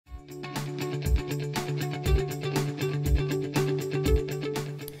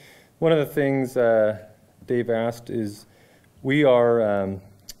one of the things Dave asked is, we are a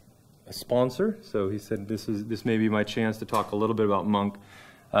sponsor, so he said this may be my chance to talk a little bit about Monk.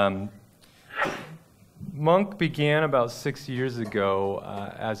 Monk began about 6 years ago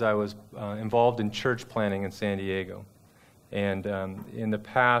as I was involved in church planning in San Diego. And in the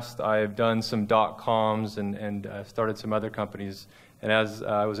past, I have done some .coms and started some other companies. And as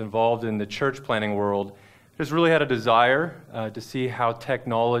I was involved in the church planning world, just really had a desire to see how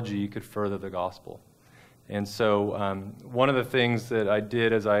technology could further the gospel. And so one of the things that I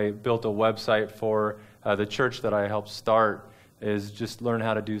did as I built a website for the church that I helped start is just learn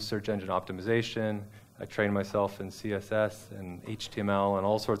how to do search engine optimization. I trained myself in CSS and HTML and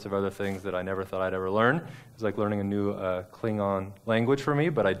all sorts of other things that I never thought I'd ever learn. It was like learning a new Klingon language for me,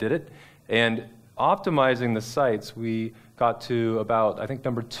 but I did it. And optimizing the sites, we got to about, I think,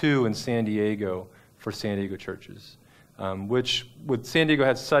 number 2 in San Diego for San Diego churches, which with San Diego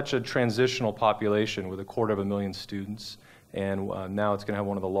had such a transitional population with 250,000 students. And now it's going to have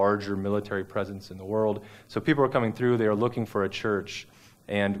one of the larger military presence in the world. So people are coming through, they are looking for a church,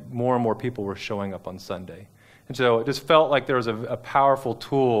 and more people were showing up on Sunday. And so it just felt like there was a powerful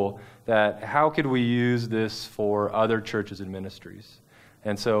tool that how could we use this for other churches and ministries?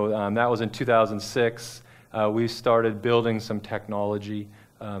 And so that was in 2006. We started building some technology,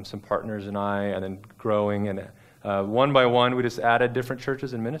 some partners and I, and then growing. And one by one, we just added different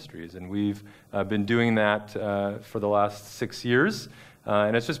churches and ministries. And we've been doing that for the last 6 years.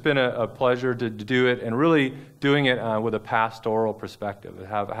 And it's just been a pleasure to do it, and really doing it with a pastoral perspective.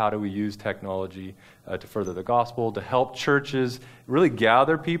 How do we use technology to further the gospel, to help churches really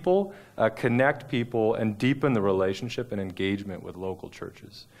gather people, connect people, and deepen the relationship and engagement with local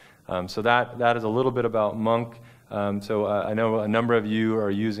churches. So that is a little bit about Monk. So I know a number of you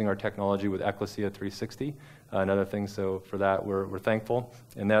are using our technology with Ekklesia 360 and other things. So for that, we're thankful,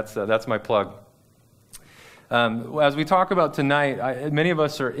 and that's my plug. As we talk about tonight, many of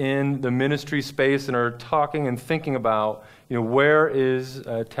us are in the ministry space and are talking and thinking about, where is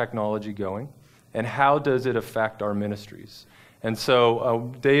technology going, and how does it affect our ministries? And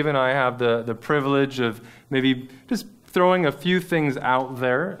so Dave and I have the privilege of maybe just throwing a few things out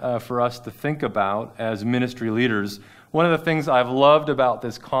there for us to think about as ministry leaders. One of the things I've loved about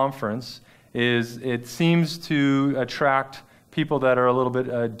this conference is it seems to attract people that are a little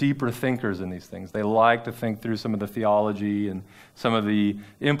bit deeper thinkers in these things. They like to think through some of the theology and some of the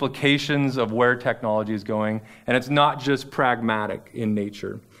implications of where technology is going, and it's not just pragmatic in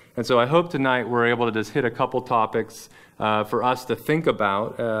nature. And so I hope tonight we're able to just hit a couple topics for us to think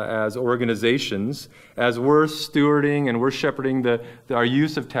about as organizations, as we're stewarding and we're shepherding our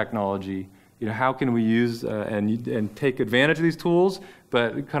use of technology. How can we use and take advantage of these tools,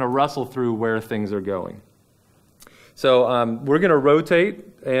 but kind of wrestle through where things are going. So we're going to rotate,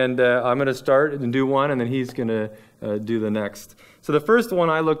 and I'm going to start and do one, and then he's going to do the next. So the first one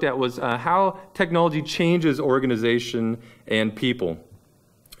I looked at was how technology changes organization and people.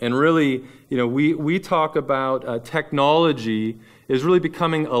 And really, we talk about technology is really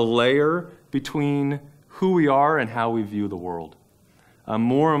becoming a layer between who we are and how we view the world.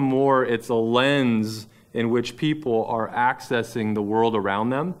 More and more, it's a lens in which people are accessing the world around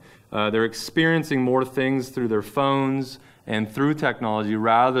them. They're experiencing more things through their phones and through technology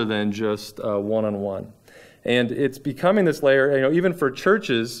rather than just one-on-one. And it's becoming this layer, even for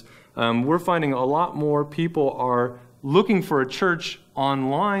churches, we're finding a lot more people are looking for a church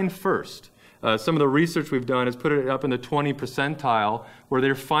online first. Some of the research we've done has put it up in the 20 percentile, where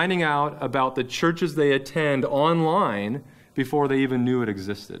they're finding out about the churches they attend online before they even knew it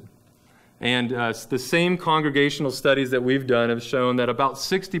existed. And the same congregational studies that we've done have shown that about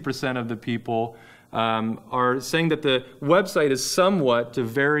 60% of the people are saying that the website is somewhat to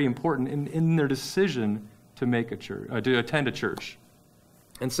very important in their decision to make a church, to attend a church.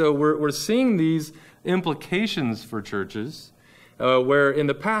 And so we're seeing these implications for churches, where in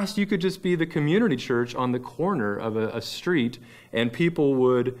the past you could just be the community church on the corner of a street, and people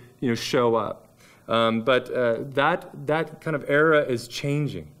would show up. But that kind of era is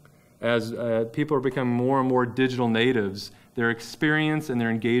changing. As people are becoming more and more digital natives, their experience and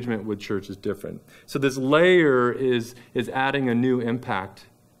their engagement with church is different. So this layer is adding a new impact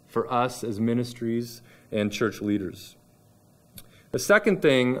for us as ministries and church leaders. The second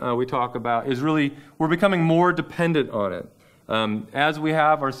thing we talk about is really we're becoming more dependent on it. As we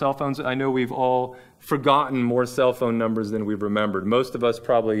have our cell phones, I know we've all forgotten more cell phone numbers than we've remembered. Most of us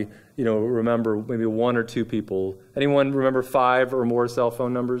probably remember maybe one or two people. Anyone remember 5 or more cell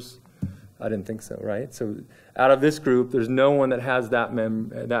phone numbers? I didn't think so, right? So out of this group, there's no one that has that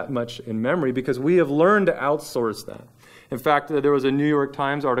much in memory because we have learned to outsource that. In fact, there was a New York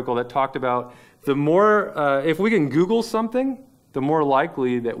Times article that talked about the more, if we can Google something, the more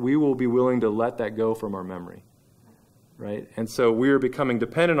likely that we will be willing to let that go from our memory, right? And so we're becoming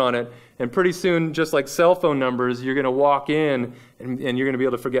dependent on it. And pretty soon, just like cell phone numbers, you're going to walk in and you're going to be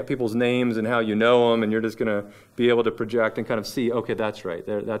able to forget people's names and how you know them, and you're just going to be able to project and kind of see, okay, that's right.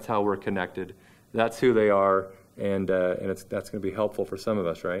 That's how we're connected. That's who they are, and that's going to be helpful for some of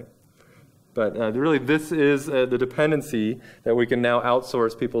us, right? But really, this is the dependency that we can now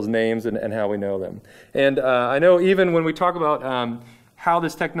outsource people's names and how we know them. And I know even when we talk about how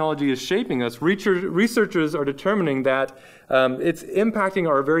this technology is shaping us, researchers are determining that it's impacting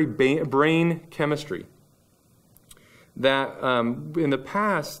our very brain chemistry. That in the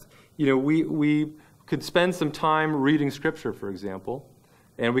past, we could spend some time reading Scripture, for example,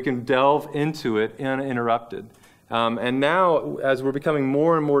 and we can delve into it uninterrupted. And now, as we're becoming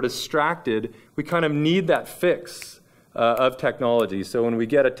more and more distracted, we kind of need that fix of technology. So when we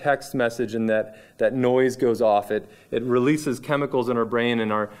get a text message and that noise goes off, it releases chemicals in our brain,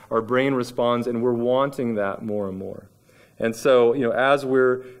 and our brain responds, and we're wanting that more and more. And so, as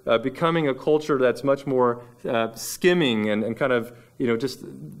we're becoming a culture that's much more skimming and kind of, just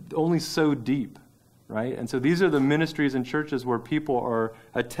only so deep, right? And so these are the ministries and churches where people are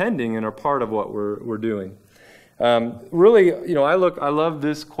attending and are part of what we're doing. Really, I love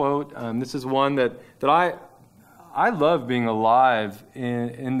this quote. This is one that I love being alive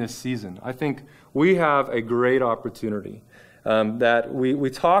in this season. I think we have a great opportunity that we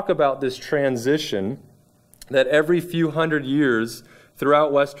talk about this transition that every few hundred years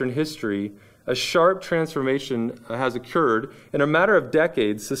throughout Western history, a sharp transformation has occurred. In a matter of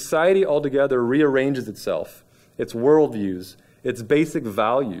decades, society altogether rearranges itself, its worldviews, its basic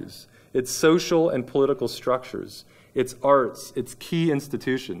values, its social and political structures, its arts, its key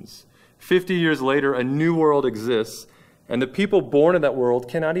institutions. 50 years later, a new world exists, and the people born in that world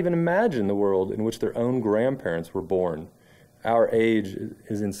cannot even imagine the world in which their own grandparents were born. Our age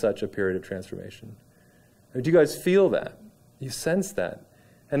is in such a period of transformation. Do you guys feel that? You sense that?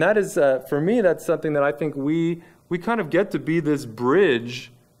 And that is, for me, that's something that I think we kind of get to be this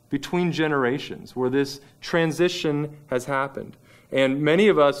bridge between generations, where this transition has happened. And many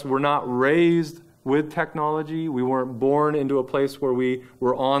of us were not raised with technology. We weren't born into a place where we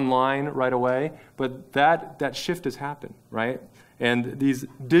were online right away. But that shift has happened, right? And these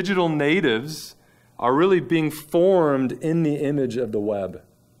digital natives are really being formed in the image of the web,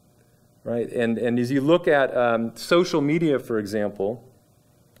 right? And as you look at social media, for example,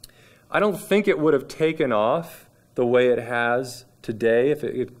 I don't think it would have taken off the way it has today if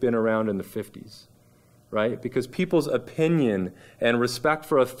it had been around in the 50s. Right? Because people's opinion and respect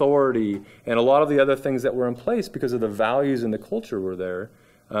for authority and a lot of the other things that were in place because of the values and the culture were there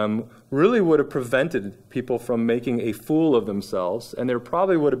really would have prevented people from making a fool of themselves, and there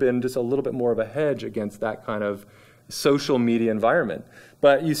probably would have been just a little bit more of a hedge against that kind of social media environment.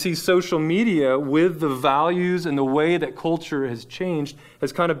 But you see, social media, with the values and the way that culture has changed,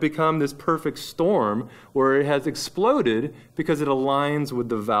 has kind of become this perfect storm where it has exploded because it aligns with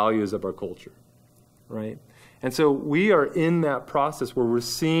the values of our culture. Right? And so we are in that process where we're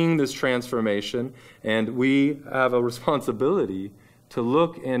seeing this transformation, and we have a responsibility to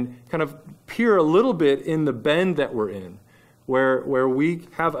look and kind of peer a little bit in the bend that we're in, where we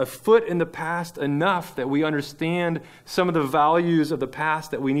have a foot in the past enough that we understand some of the values of the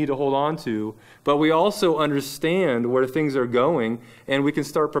past that we need to hold on to, but we also understand where things are going, and we can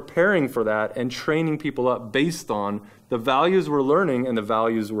start preparing for that and training people up based on the values we're learning and the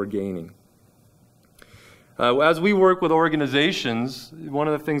values we're gaining. As we work with organizations, one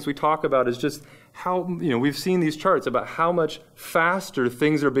of the things we talk about is just how, we've seen these charts about how much faster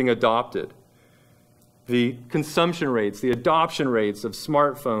things are being adopted. The consumption rates, the adoption rates of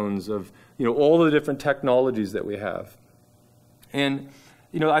smartphones, of, all the different technologies that we have. And,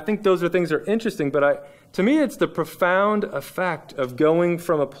 I think those are things that are interesting, but to me, it's the profound effect of going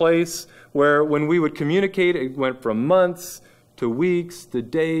from a place where when we would communicate, it went from months to weeks to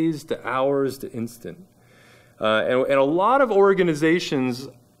days to hours to instant. And a lot of organizations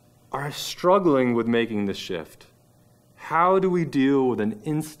are struggling with making this shift. How do we deal with an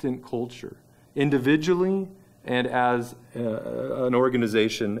instant culture, individually and as an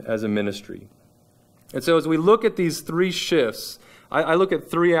organization, as a ministry? And so as we look at these three shifts, I look at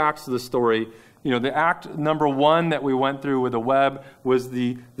three acts of the story. The act number one that we went through with the web was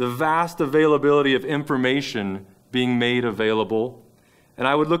the vast availability of information being made available. And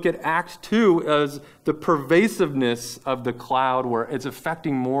I would look at Act 2 as the pervasiveness of the cloud, where it's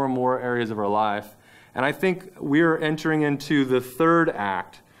affecting more and more areas of our life. And I think we're entering into the third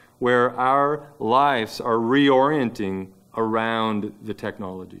act, where our lives are reorienting around the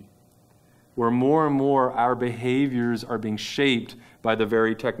technology, where more and more our behaviors are being shaped by the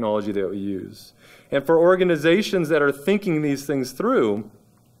very technology that we use. And for organizations that are thinking these things through,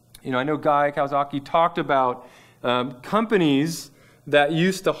 I know Guy Kawasaki talked about companies that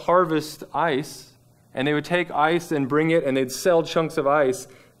used to harvest ice, and they would take ice and bring it, and they'd sell chunks of ice.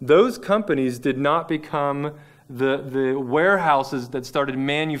 Those companies did not become the warehouses that started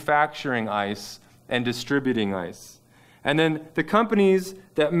manufacturing ice and distributing ice. And then the companies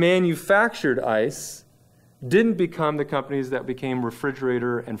that manufactured ice didn't become the companies that became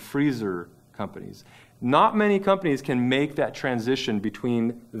refrigerator and freezer companies. Not many companies can make that transition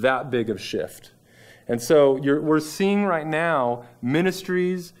between that big of shift. And so we're seeing right now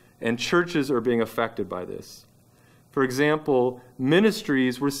ministries and churches are being affected by this. For example,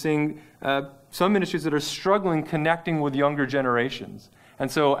 ministries, we're seeing some ministries that are struggling connecting with younger generations.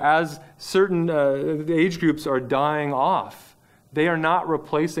 And so as certain age groups are dying off, they are not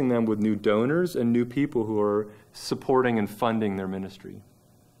replacing them with new donors and new people who are supporting and funding their ministry.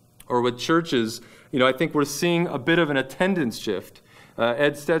 Or with churches, I think we're seeing a bit of an attendance shift.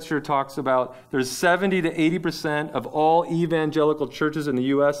 Ed Stetzer talks about there's 70 to 80% of all evangelical churches in the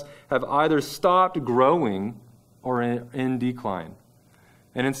U.S. have either stopped growing or in decline.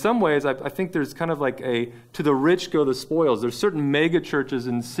 And in some ways, I think there's kind of like to the rich go the spoils. There's certain mega churches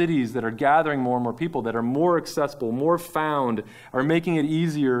in cities that are gathering more and more people, that are more accessible, more found, are making it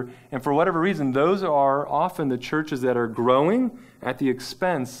easier. And for whatever reason, those are often the churches that are growing at the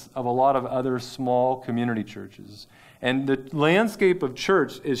expense of a lot of other small community churches. And the landscape of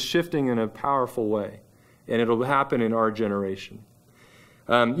church is shifting in a powerful way. And it'll happen in our generation.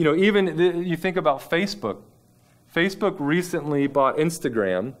 You think about Facebook. Facebook recently bought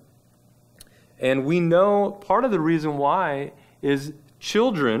Instagram, and we know part of the reason why is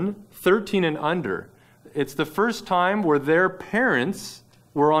children 13 and under. It's the first time where their parents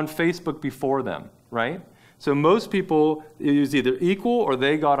were on Facebook before them, right? So most people, it was either equal or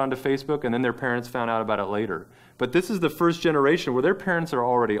they got onto Facebook and then their parents found out about it later. But this is the first generation where their parents are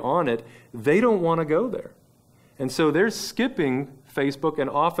already on it. They don't want to go there. And so they're skipping Facebook, and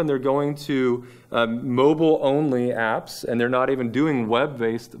often they're going to mobile-only apps, and they're not even doing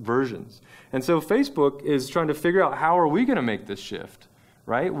web-based versions. And so Facebook is trying to figure out, how are we going to make this shift,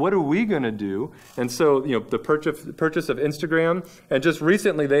 right? What are we going to do? And so, the purchase of Instagram, and just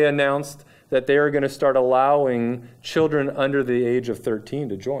recently they announced that they are going to start allowing children under the age of 13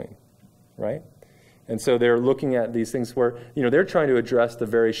 to join, right? And so they're looking at these things where, they're trying to address the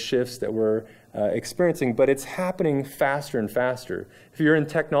very shifts that we're experiencing, but it's happening faster and faster. If you're in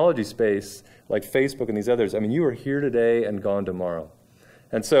technology space, like Facebook and these others, you are here today and gone tomorrow.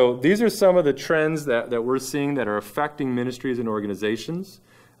 And so these are some of the trends that we're seeing that are affecting ministries and organizations.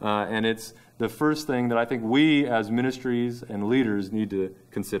 And it's the first thing that I think we as ministries and leaders need to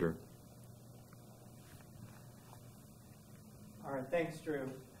consider. All right, thanks,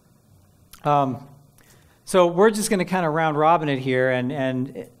 Drew. So we're just going to kind of round robin it here,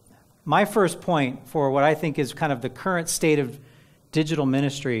 and my first point for what I think is kind of the current state of digital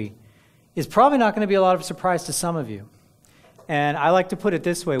ministry is probably not going to be a lot of surprise to some of you. And I like to put it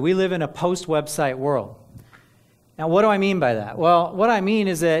this way: we live in a post-website world. Now, what do I mean by that? Well, what I mean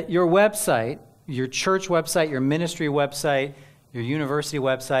is that your website, your church website, your ministry website, your university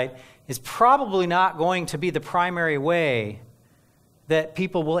website, is probably not going to be the primary way that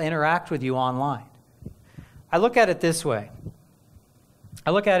people will interact with you online. I look at it this way.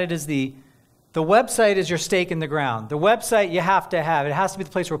 I look at it as the website is your stake in the ground. The website you have to have. It has to be the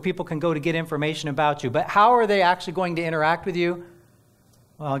place where people can go to get information about you. But how are they actually going to interact with you?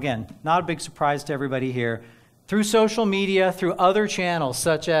 Well, again, not a big surprise to everybody here. Through social media, through other channels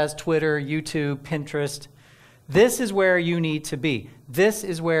such as Twitter, YouTube, Pinterest. This is where you need to be. This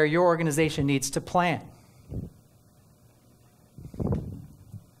is where your organization needs to plan.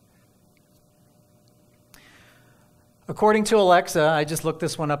 According to Alexa, I just looked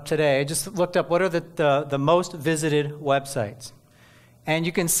this one up today. I just looked up what are the most visited websites. And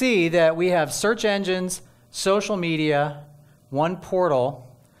you can see that we have search engines, social media, one portal,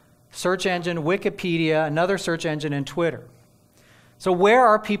 search engine, Wikipedia, another search engine, and Twitter. So where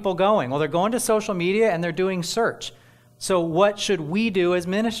are people going? Well, they're going to social media and they're doing search. So what should we do as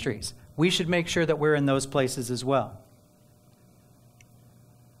ministries? We should make sure that we're in those places as well.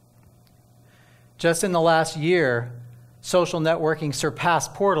 Just in the last year, social networking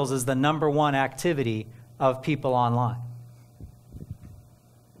surpassed portals as the #1 activity of people online.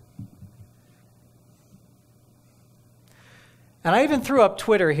 And I even threw up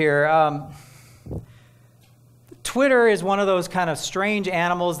Twitter here. Twitter is one of those kind of strange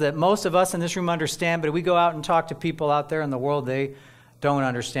animals that most of us in this room understand, but if we go out and talk to people out there in the world, they don't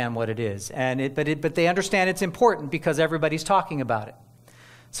understand what it is. But they understand it's important because everybody's talking about it.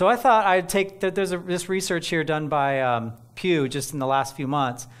 So I thought I'd take, there's this research here done by Pew just in the last few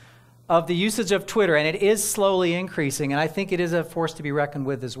months of the usage of Twitter, and it is slowly increasing, and I think it is a force to be reckoned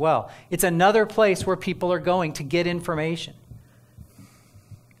with as well. It's another place where people are going to get information.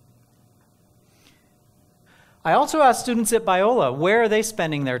 I also asked students at Biola, where are they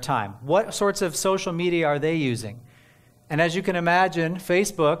spending their time? What sorts of social media are they using? And as you can imagine,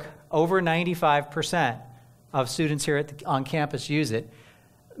 Facebook, over 95% of students here on campus use it.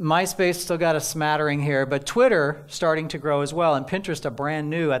 MySpace still got a smattering here, but Twitter starting to grow as well, and Pinterest, a brand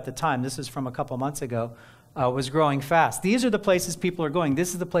new at the time, this is from a couple months ago, was growing fast. These are the places people are going.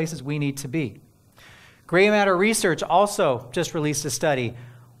 This is the places we need to be. Gray Matter Research also just released a study.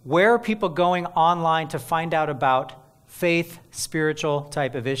 Where are people going online to find out about faith, spiritual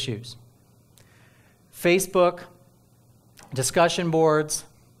type of issues? Facebook, discussion boards,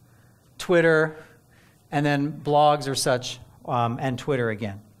 Twitter, and then blogs or such, and Twitter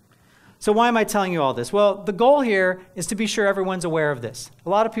again. So why am I telling you all this? Well, the goal here is to be sure everyone's aware of this. A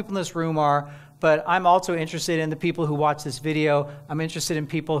lot of people in this room are, but I'm also interested in the people who watch this video. I'm interested in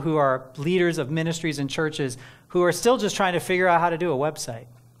people who are leaders of ministries and churches who are still just trying to figure out how to do a website.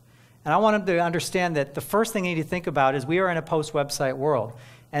 And I want them to understand that the first thing they need to think about is we are in a post-website world.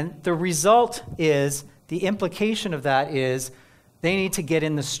 And the result is, the implication of that is, they need to get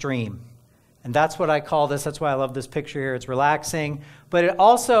in the stream. And that's what I call this. That's why I love this picture here. It's relaxing. But it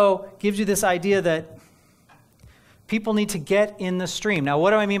also gives you this idea that people need to get in the stream. Now,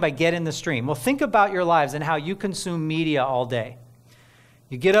 what do I mean by get in the stream? Well, think about your lives and how you consume media all day.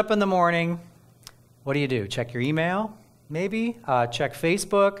 You get up in the morning. What do? Check your email, maybe? Check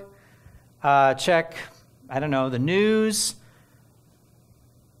Facebook. Check, I don't know, the news.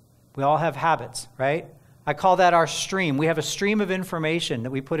 We all have habits, right? I call that our stream. We have a stream of information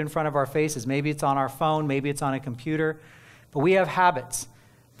that we put in front of our faces. Maybe it's on our phone, maybe it's on a computer, but we have habits.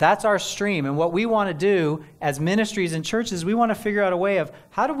 That's our stream. And what we want to do as ministries and churches, we want to figure out a way of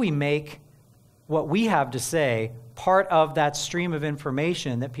how do we make what we have to say part of that stream of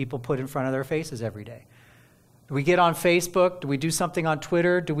information that people put in front of their faces every day. Do we get on Facebook? Do we do something on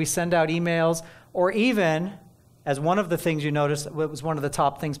Twitter? Do we send out emails? Or even, as one of the things you noticed, what was one of the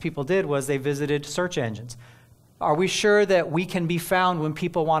top things people did was they visited search engines. Are we sure that we can be found when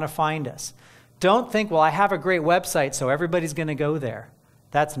people want to find us? Don't think, well, I have a great website, so everybody's going to go there.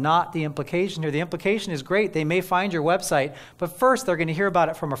 That's not the implication here. The implication is great. They may find your website, but first they're going to hear about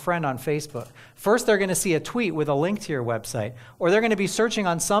it from a friend on Facebook. First they're going to see a tweet with a link to your website, or they're going to be searching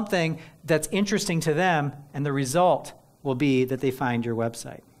on something that's interesting to them, and the result will be that they find your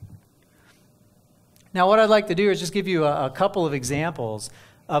website. Now, what I'd like to do is just give you a couple of examples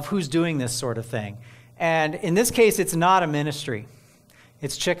of who's doing this sort of thing. And in this case, it's not a ministry.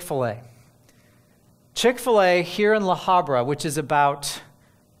 It's Chick-fil-A. Chick-fil-A here in La Habra, which is about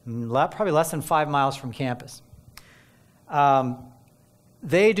probably less than 5 miles from campus.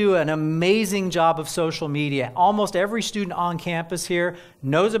 They do an amazing job of social media. Almost every student on campus here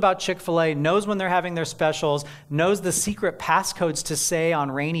knows about Chick-fil-A, knows when they're having their specials, knows the secret passcodes to say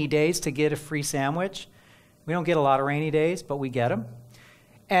on rainy days to get a free sandwich. We don't get a lot of rainy days, but we get them.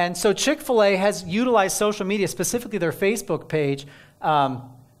 And so Chick-fil-A has utilized social media, specifically their Facebook page.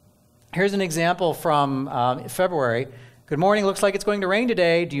 Here's an example from February. Good morning, looks like it's going to rain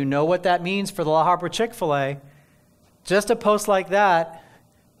today. Do you know what that means for the La Habra Chick-fil-A? Just a post like that,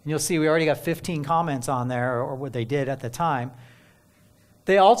 and you'll see we already got 15 comments on there, or what they did at the time.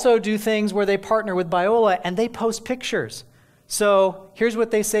 They also do things where they partner with Biola, and they post pictures. So here's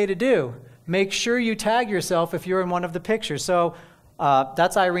what they say to do. Make sure you tag yourself if you're in one of the pictures. So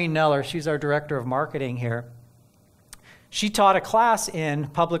that's Irene Neller. She's our director of marketing here. She taught a class in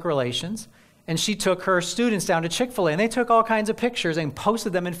public relations, and she took her students down to Chick-fil-A, and they took all kinds of pictures and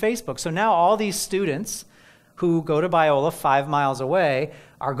posted them in Facebook. So now all these students who go to Biola 5 miles away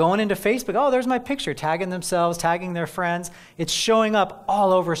are going into Facebook. Oh, there's my picture, tagging themselves, tagging their friends. It's showing up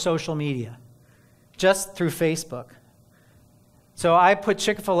all over social media, just through Facebook. So I put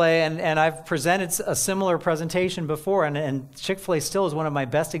Chick-fil-A, and I've presented a similar presentation before, and Chick-fil-A still is one of my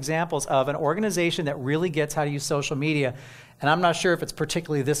best examples of an organization that really gets how to use social media. And I'm not sure if it's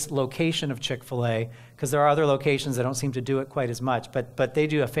particularly this location of Chick-fil-A, because there are other locations that don't seem to do it quite as much, but they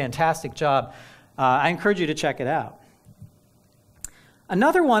do a fantastic job. I encourage you to check it out.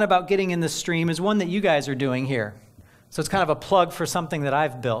 Another one about getting in the stream is one that you guys are doing here. So it's kind of a plug for something that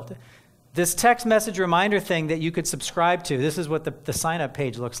I've built. This text message reminder thing that you could subscribe to, this is what the sign-up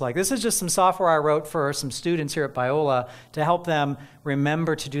page looks like. This is just some software I wrote for some students here at Biola to help them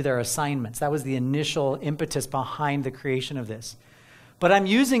remember to do their assignments. That was the initial impetus behind the creation of this. But I'm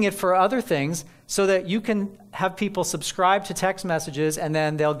using it for other things so that you can have people subscribe to text messages and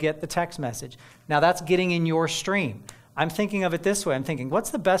then they'll get the text message. Now that's getting in your stream. I'm thinking of it this way. I'm thinking, what's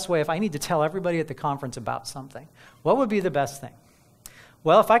the best way if I need to tell everybody at the conference about something? What would be the best thing?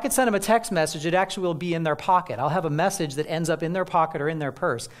 Well, if I could send them a text message, it actually will be in their pocket. I'll have a message that ends up in their pocket or in their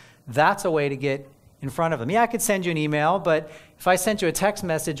purse. That's a way to get in front of them. Yeah, I could send you an email, but if I sent you a text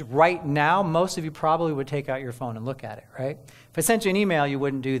message right now, most of you probably would take out your phone and look at it, right? If I sent you an email, you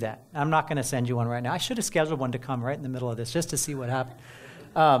wouldn't do that. I'm not going to send you one right now. I should have scheduled one to come right in the middle of this just to see what happened.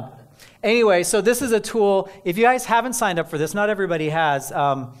 Anyway, so this is a tool. If you guys haven't signed up for this, not everybody has.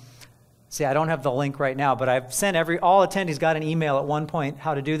 See, I don't have the link right now, but I've sent all attendees got an email at one point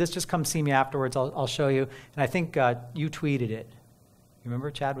how to do this. Just come see me afterwards. I'll show you. And I think you tweeted it. You remember,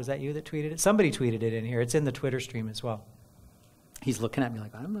 Chad? Was that you that tweeted it? Somebody tweeted it in here. It's in the Twitter stream as well. He's looking at me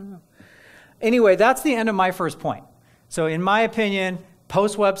like, I don't know. Anyway, that's the end of my first point. So in my opinion,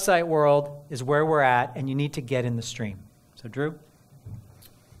 post-website world is where we're at, and you need to get in the stream. So Drew?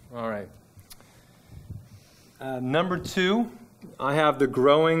 All right. Number 2, I have the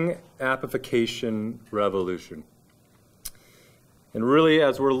growing appification revolution. And really,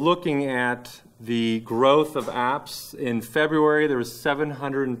 as we're looking at the growth of apps, in February there was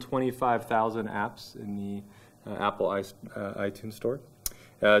 725,000 apps in the Apple iTunes Store.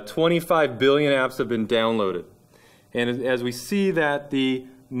 25 billion apps have been downloaded. And as we see that the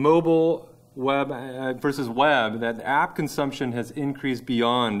mobile web versus web, that app consumption has increased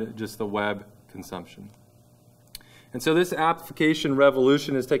beyond just the web consumption. And so this application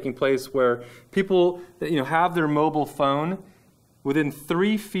revolution is taking place where people that, have their mobile phone within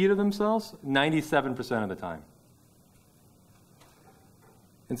 3 feet of themselves 97% of the time.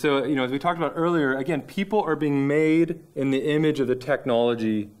 And so, as we talked about earlier, again, people are being made in the image of the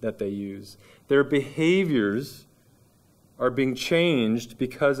technology that they use. Their behaviors are being changed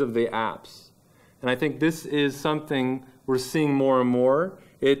because of the apps. And I think this is something we're seeing more and more.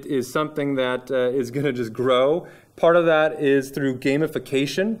 It is something that is going to just grow. Part of that is through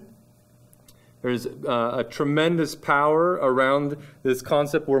gamification. There's a tremendous power around this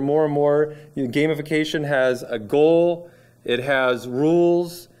concept where more and more gamification has a goal, it has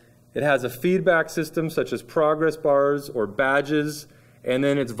rules, it has a feedback system such as progress bars or badges, and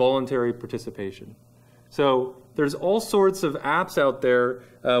then it's voluntary participation. So there's all sorts of apps out there.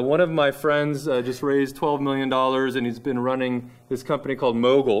 One of my friends just raised $12 million, and he's been running this company called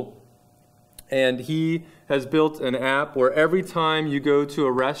Mogul. And he has built an app where every time you go to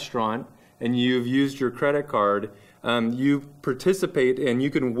a restaurant and you've used your credit card, you participate and you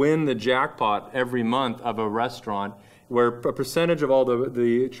can win the jackpot every month of a restaurant where a percentage of all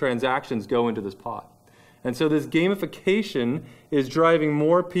the transactions go into this pot. And so this gamification is driving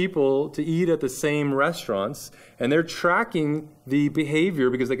more people to eat at the same restaurants, and they're tracking the behavior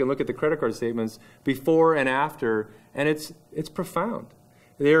because they can look at the credit card statements before and after, and it's profound.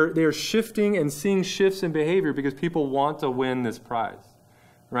 They're shifting and seeing shifts in behavior because people want to win this prize,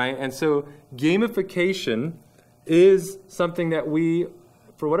 right? And so gamification is something that we,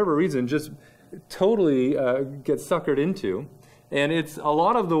 for whatever reason, just totally get suckered into. And a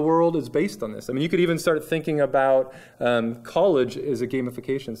lot of the world is based on this. I mean, you could even start thinking about college as a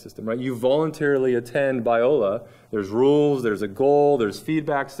gamification system, right? You voluntarily attend Biola. There's rules, there's a goal, there's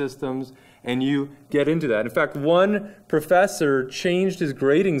feedback systems, and you get into that. In fact, one professor changed his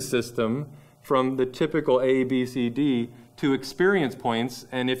grading system from the typical A, B, C, D to experience points,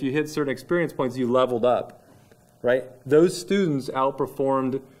 and if you hit certain experience points, you leveled up, right? Those students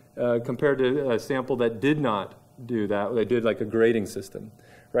outperformed compared to a sample that did not do that. They did like a grading system,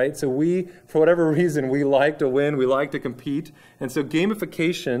 right? So we, for whatever reason, we like to win, we like to compete, and so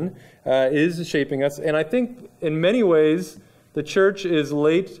gamification is shaping us, and I think in many ways, the church is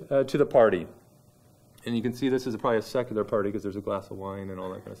late to the party. And you can see this is probably a secular party because there's a glass of wine and all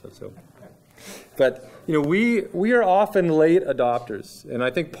that kind of stuff. So, but we are often late adopters, and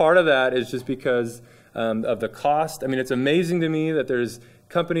I think part of that is just because of the cost. I mean, it's amazing to me that there's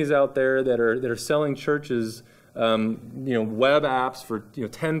companies out there that are selling churches web apps for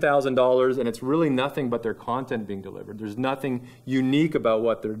 $10,000, and it's really nothing but their content being delivered. There's nothing unique about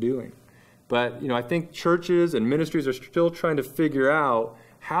what they're doing. But I think churches and ministries are still trying to figure out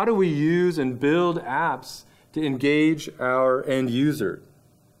how do we use and build apps to engage our end user.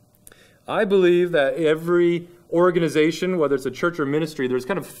 I believe that every organization, whether it's a church or ministry, there's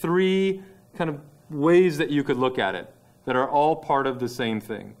kind of 3 kind of ways that you could look at it that are all part of the same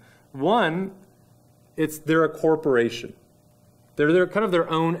thing. One, they're a corporation. They're kind of their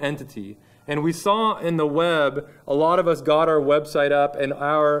own entity. And we saw in the web, a lot of us got our website up, and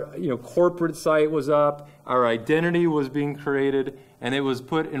our corporate site was up, our identity was being created, and it was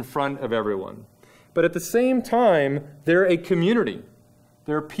put in front of everyone. But at the same time, they're a community.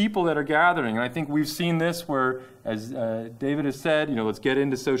 There are people that are gathering. And I think we've seen this where, as David has said, let's get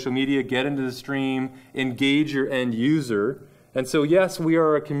into social media, get into the stream, engage your end user. And so, yes, we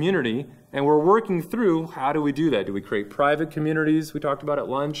are a community, and we're working through how do we do that? Do we create private communities? We talked about at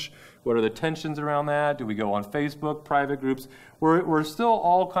lunch. What are the tensions around that? Do we go on Facebook, private groups? We're still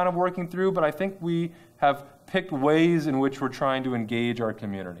all kind of working through, but I think we have picked ways in which we're trying to engage our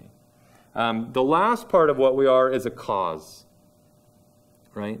community. The last part of what we are is a cause,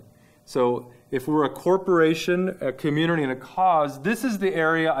 right? So if we're a corporation, a community, and a cause, this is the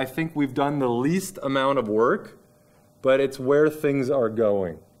area I think we've done the least amount of work, but it's where things are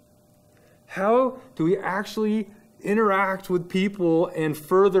going. How do we actually interact with people and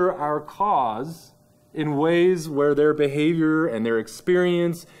further our cause in ways where their behavior and their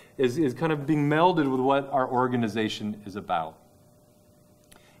experience is kind of being melded with what our organization is about?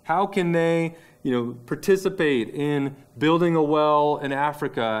 How can they, participate in building a well in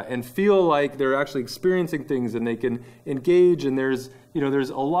Africa and feel like they're actually experiencing things and they can engage, and there's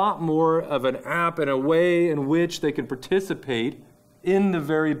a lot more of an app and a way in which they can participate in the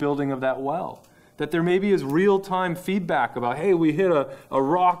very building of that well. That there maybe is real-time feedback about, hey, we hit a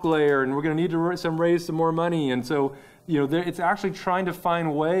rock layer and we're going to need to raise some more money. And so, it's actually trying to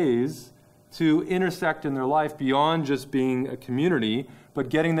find ways to intersect in their life beyond just being a community, but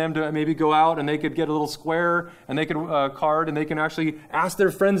getting them to maybe go out and they could get a little square and they could card and they can actually ask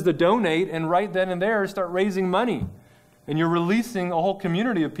their friends to donate, and right then and there start raising money. And you're releasing a whole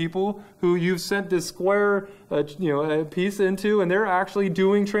community of people who you've sent this square piece into, and they're actually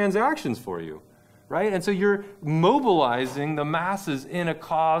doing transactions for you, right? And so you're mobilizing the masses in a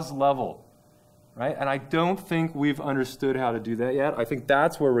cause level, right? And I don't think we've understood how to do that yet. I think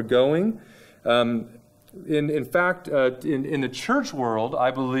that's where we're going. In fact, in the church world,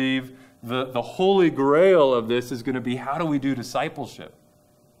 I believe the holy grail of this is going to be, how do we do discipleship?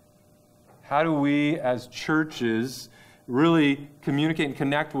 How do we, as churches, really communicate and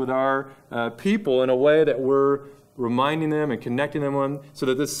connect with our people in a way that we're reminding them and connecting them on, so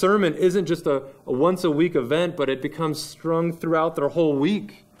that this sermon isn't just a once-a-week event, but it becomes strung throughout their whole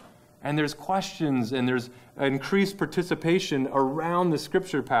week. And there's questions and there's increased participation around the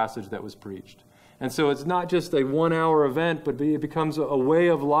scripture passage that was preached. And so it's not just a one-hour event, but it becomes a way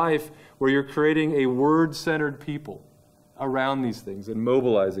of life where you're creating a word-centered people around these things and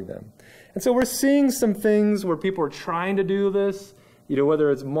mobilizing them. And so we're seeing some things where people are trying to do this,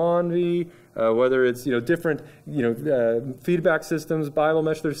 whether it's Monvi, whether it's different feedback systems, Bible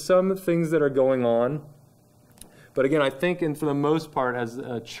mesh. There's some things that are going on. But again, I think, for the most part, as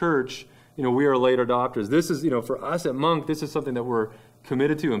a church, we are late adopters. This is, for us at Monk, this is something that we're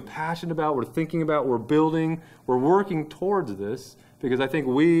committed to and passionate about, we're thinking about, we're building, we're working towards this, because I think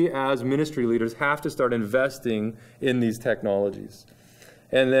we as ministry leaders have to start investing in these technologies.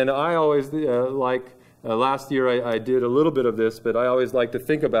 And then I always last year I did a little bit of this, but I always like to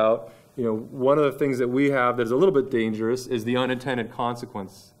think about, one of the things that we have that is a little bit dangerous is the unintended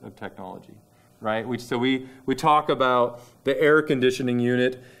consequence of technology, right? We talk about the air conditioning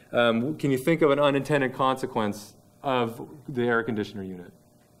unit. Can you think of an unintended consequence of the air conditioner unit?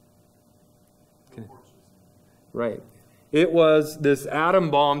 Right. It was this atom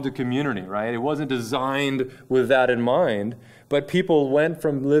bomb to community, right? It wasn't designed with that in mind, but people went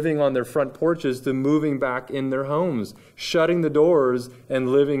from living on their front porches to moving back in their homes, shutting the doors and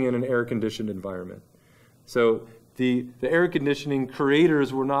living in an air-conditioned environment. So the air conditioning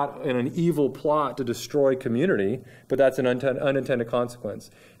creators were not in an evil plot to destroy community, but that's an unintended consequence.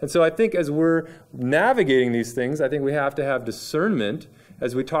 And so I think as we're navigating these things, I think we have to have discernment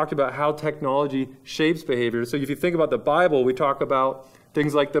as we talked about how technology shapes behavior. So if you think about the Bible, we talk about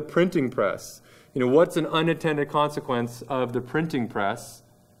things like the printing press. What's an unintended consequence of the printing press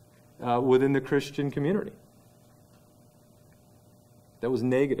within the Christian community? That was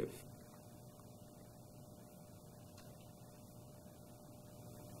negative.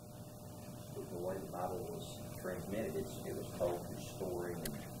 The way the Bible was transmitted, it was told through story and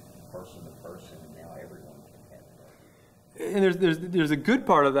person to person, and now everyone can have it. And there's a good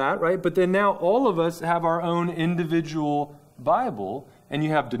part of that, right? But then now all of us have our own individual Bible, and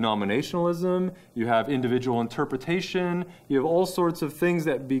you have denominationalism, you have individual interpretation, you have all sorts of things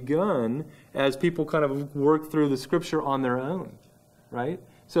that begun as people kind of work through the scripture on their own, right?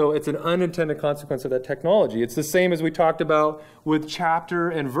 So it's an unintended consequence of that technology. It's the same as we talked about with chapter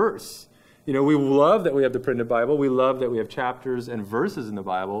and verse. You know, we love that we have the printed Bible. We love that we have chapters and verses in the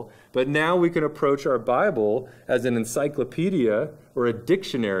Bible. But now we can approach our Bible as an encyclopedia or a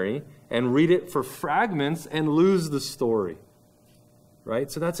dictionary and read it for fragments and lose the story. Right?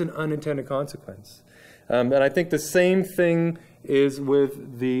 So that's an unintended consequence. And I think the same thing is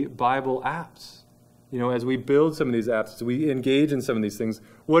with the Bible apps. You know, as we build some of these apps, as we engage in some of these things,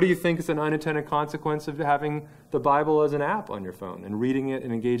 what do you think is an unintended consequence of having the Bible as an app on your phone and reading it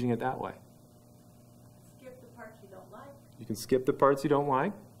and engaging it that way? Skip the parts you don't like. You can skip the parts you don't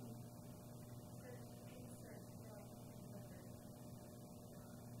like.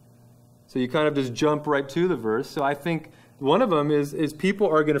 So you kind of just jump right to the verse. So I think one of them is people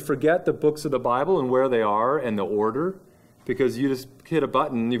are going to forget the books of the Bible and where they are and the order, because you just hit a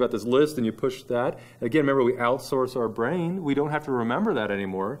button, you've got this list, and you push that. Again, remember, we outsource our brain. We don't have to remember that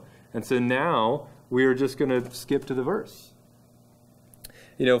anymore. And so now we are just going to skip to the verse.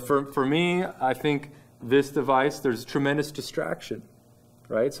 You know, for me, I think this device, there's tremendous distraction,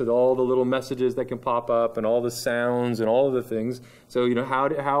 right? So all the little messages that can pop up and all the sounds and all of the things. So, you know, how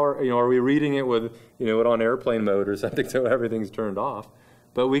are we reading it with, you know, it on airplane mode or something so everything's turned off?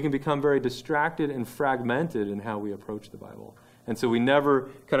 But we can become very distracted and fragmented in how we approach the Bible. And so we never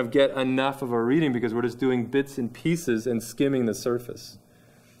kind of get enough of our reading because we're just doing bits and pieces and skimming the surface,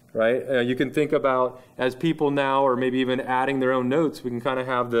 right? You can think about, as people now are maybe even adding their own notes, we can kind of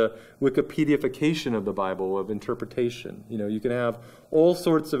have the Wikipediafication of the Bible, of interpretation. You know, you can have all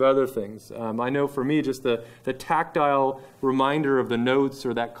sorts of other things. I know for me, just the tactile reminder of the notes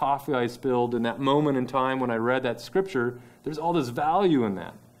or that coffee I spilled in that moment in time when I read that scripture, there's all this value in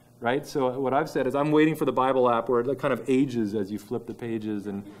that, right? So what I've said is I'm waiting for the Bible app where it kind of ages as you flip the pages,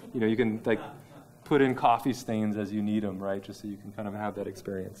 and you know, you can like put in coffee stains as you need them, right? Just so you can kind of have that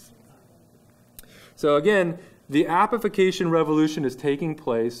experience. So again, the appification revolution is taking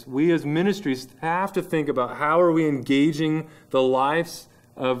place. We as ministries have to think about how are we engaging the lives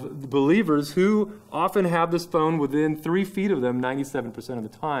of believers who often have this phone within 3 feet of them 97% of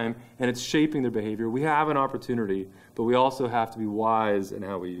the time, and it's shaping their behavior. We have an opportunity, but we also have to be wise in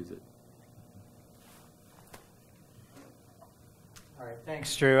how we use it. All right,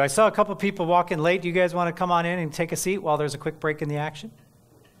 thanks, Drew. I saw a couple people walk in late. Do you guys want to come on in and take a seat while there's a quick break in the action?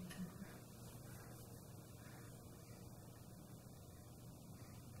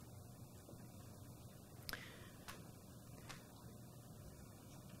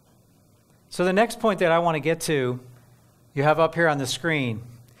 So the next point that I want to get to, you have up here on the screen. Do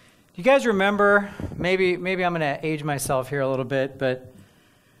you guys remember, maybe I'm going to age myself here a little bit, but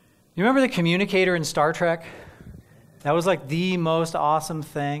you remember the communicator in Star Trek? That was like the most awesome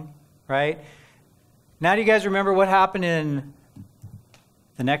thing, right? Now do you guys remember what happened in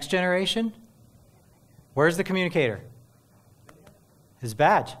the Next Generation? Where's the communicator? His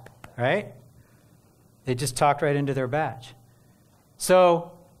badge, right? They just talked right into their badge.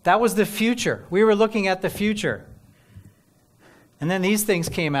 So that was the future. We were looking at the future. And then these things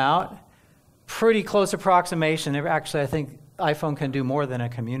came out. Pretty close approximation. Actually, I think iPhone can do more than a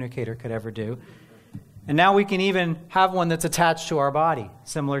communicator could ever do. And now we can even have one that's attached to our body,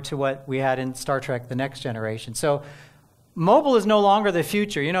 similar to what we had in Star Trek, The Next Generation. So mobile is no longer the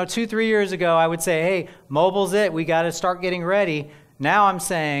future. You know, 2-3 years ago, I would say, hey, mobile's it. We got to start getting ready. Now I'm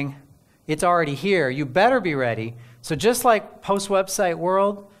saying it's already here. You better be ready. So just like post-website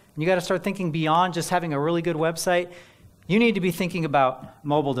world, you got to start thinking beyond just having a really good website. You need to be thinking about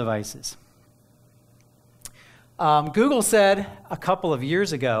mobile devices. Google said a couple of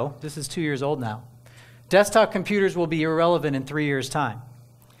years ago, this is 2 years old now, desktop computers will be irrelevant in 3 years' time.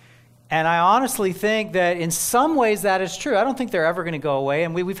 And I honestly think that in some ways that is true. I don't think they're ever going to go away.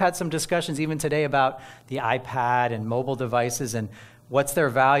 And we've had some discussions even today about the iPad and mobile devices and what's their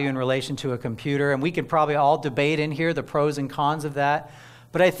value in relation to a computer. And we could probably all debate in here the pros and cons of that.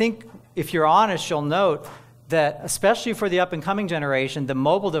 But I think if you're honest, you'll note that especially for the up-and-coming generation, the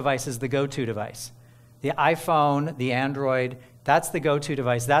mobile device is the go-to device. The iPhone, the Android, that's the go-to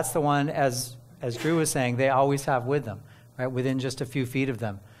device. That's the one, as Drew was saying, they always have with them, right, within just a few feet of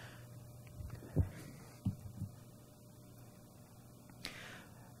them.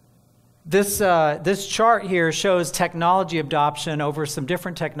 This chart here shows technology adoption over some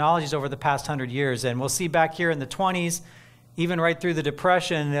different technologies over the past 100 years. And we'll see back here in the 20s, even right through the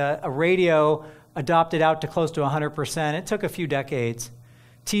Depression, a radio adopted out to close to 100%. It took a few decades.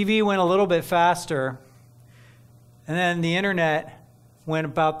 TV went a little bit faster. And then the internet went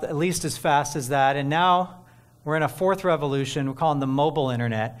about at least as fast as that. And now We're in a fourth revolution. We're calling the mobile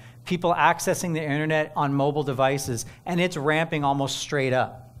internet. People accessing the internet on mobile devices, and it's ramping almost straight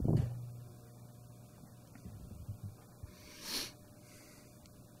up.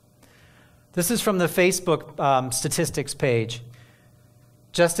 This is from the Facebook statistics page.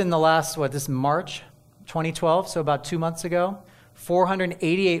 Just in the last, this is March 2012, so about 2 months ago,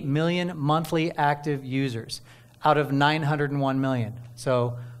 488 million monthly active users out of 901 million.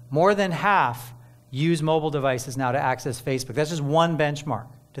 So more than half use mobile devices now to access Facebook. That's just one benchmark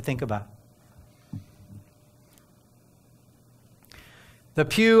to think about. The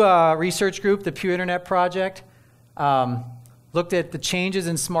Pew Research Group, the Pew Internet Project, looked at the changes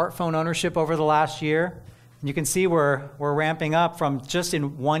in smartphone ownership over the last year. And you can see we're ramping up from just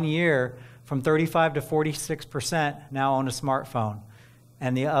in 1 year from 35 to 46% now own a smartphone.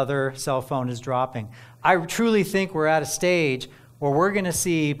 And the other cell phone is dropping. I truly think we're at a stage where we're going to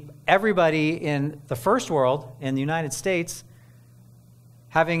see everybody in the first world, in the United States,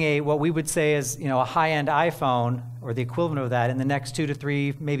 having what we would say is a high-end iPhone or the equivalent of that in the next 2 to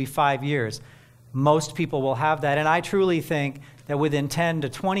 3, maybe 5 years. Most people will have that. And I truly think that within 10 to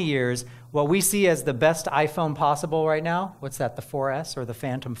 20 years, what we see as the best iPhone possible right now, what's that, the 4S or the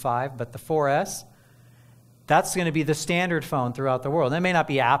Phantom 5, but the 4S, that's going to be the standard phone throughout the world. That may not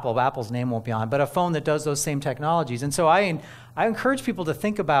be Apple. Apple's name won't be on it, but a phone that does those same technologies. And so I encourage people to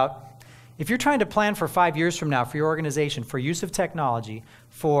think about, if you're trying to plan for 5 years from now for your organization, for use of technology,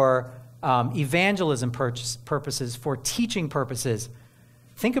 for evangelism purposes, for teaching purposes,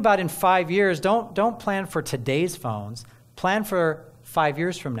 think about in 5 years. Don't plan for today's phones. Plan for 5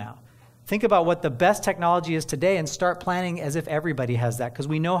 years from now. Think about what the best technology is today and start planning as if everybody has that, because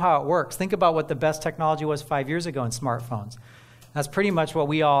we know how it works. Think about what the best technology was 5 years ago in smartphones. That's pretty much what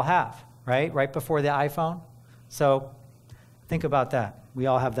we all have, right? Right before the iPhone. So think about that. We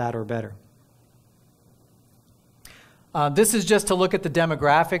all have that or better. This is just to look at the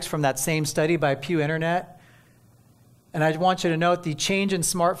demographics from that same study by Pew Internet. And I want you to note the change in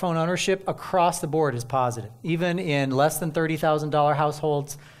smartphone ownership across the board is positive. Even in less than $30,000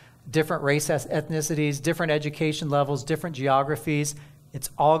 households, different race ethnicities, different education levels, different geographies, it's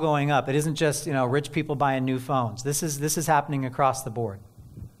all going up. It isn't just rich people buying new phones. This is happening across the board.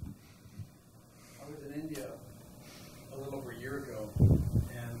 I was in India a little over a year ago,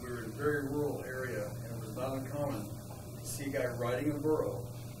 and we were in a very rural area, and it was not uncommon to see a guy riding a burro,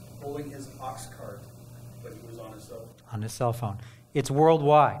 holding his ox cart, but he was on his cell phone. On his cell phone. It's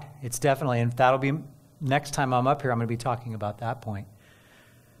worldwide. It's definitely, and that'll be next time I'm up here, I'm going to be talking about that point.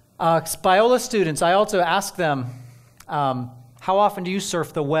 Biola students, I also ask them, how often do you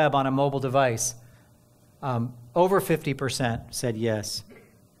surf the web on a mobile device? Over 50% said yes.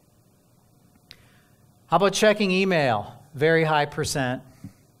 How about checking email? Very high percent.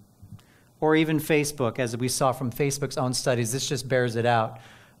 Or even Facebook, as we saw from Facebook's own studies. This just bears it out.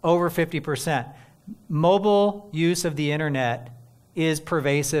 Over 50%. Mobile use of the internet is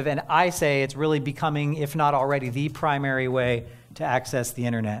pervasive, and I say it's really becoming, if not already, the primary way to access the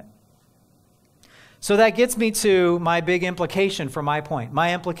internet. So that gets me to my big implication for my point.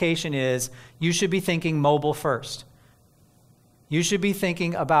 My implication is you should be thinking mobile first. You should be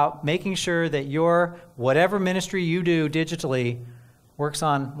thinking about making sure that your whatever ministry you do digitally works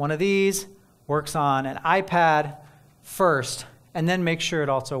on one of these, works on an iPad first, and then make sure it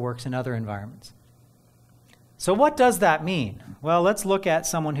also works in other environments. So what does that mean? Well, let's look at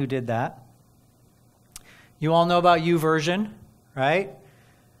someone who did that. You all know about YouVersion, right?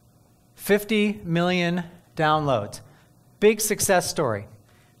 50 million downloads. Big success story.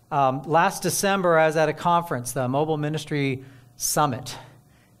 Last December, I was at a conference, the Mobile Ministry Summit,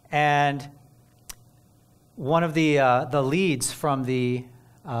 and one of the leads from the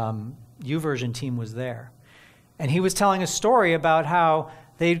YouVersion team was there. And he was telling a story about how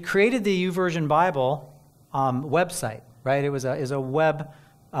they'd created the YouVersion Bible website, right? It was a web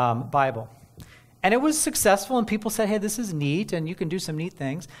Bible. And it was successful, and people said, hey, this is neat, and you can do some neat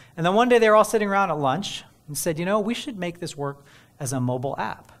things. And then one day they were all sitting around at lunch and said, we should make this work as a mobile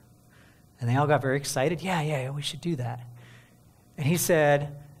app. And they all got very excited. Yeah, we should do that. And he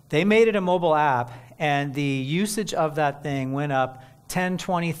said, they made it a mobile app, and the usage of that thing went up 10,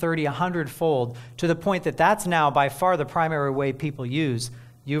 20, 30, 100-fold to the point that that's now by far the primary way people use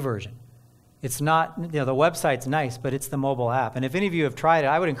YouVersion. It's not, the website's nice, but it's the mobile app. And if any of you have tried it,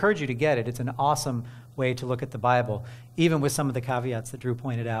 I would encourage you to get it. It's an awesome way to look at the Bible, even with some of the caveats that Drew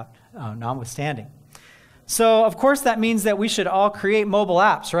pointed out, notwithstanding. So, of course, that means that we should all create mobile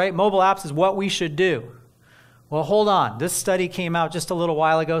apps, right? Mobile apps is what we should do. Well, hold on. This study came out just a little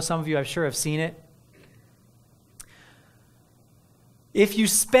while ago. Some of you, I'm sure, have seen it. If you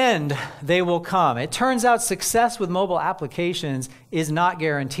spend, they will come. It turns out success with mobile applications is not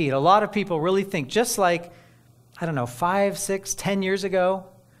guaranteed. A lot of people really think, just like, I don't know, 5, 6, 10 years ago,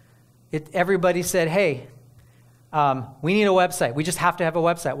 everybody said, hey, we need a website. We just have to have a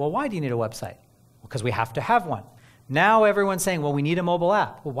website. Well, why do you need a website? Because we have to have one. Now everyone's saying, well, we need a mobile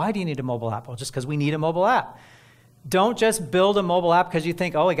app. Well, why do you need a mobile app? Well, just because we need a mobile app. Don't just build a mobile app because you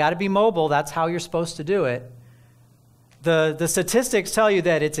think, oh, it got to be mobile. That's how you're supposed to do it. The statistics tell you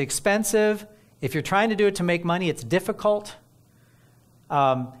that it's expensive. If you're trying to do it to make money, it's difficult.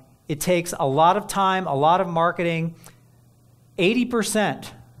 It takes a lot of time, a lot of marketing.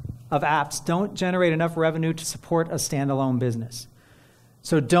 80% of apps don't generate enough revenue to support a standalone business.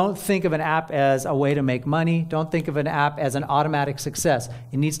 So don't think of an app as a way to make money. Don't think of an app as an automatic success.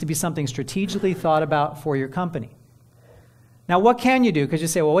 It needs to be something strategically thought about for your company. Now, what can you do? Because you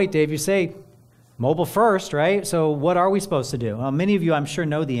say, well, wait, Dave, you say mobile first, right? So what are we supposed to do? Well, many of you, I'm sure,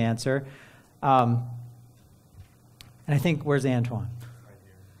 know the answer. And I think, where's Antoine? Right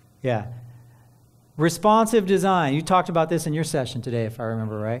here. Yeah. Responsive design. You talked about this in your session today, if I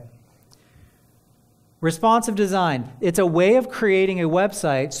remember right. Responsive design. It's a way of creating a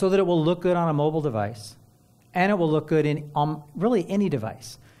website so that it will look good on a mobile device. And it will look good in really any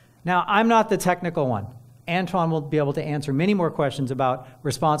device. Now, I'm not the technical one. Antoine will be able to answer many more questions about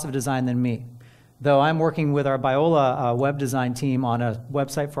responsive design than me. Though I'm working with our Biola web design team on a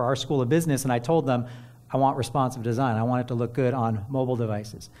website for our School of Business, and I told them, I want responsive design. I want it to look good on mobile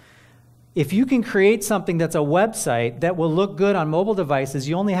devices. If you can create something that's a website that will look good on mobile devices,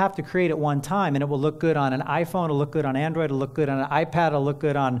 you only have to create it one time, and it will look good on an iPhone, it'll look good on Android, it'll look good on an iPad, it'll look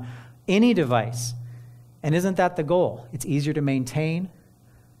good on any device. And isn't that the goal? It's easier to maintain,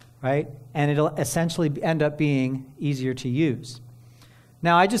 right? And it'll essentially end up being easier to use.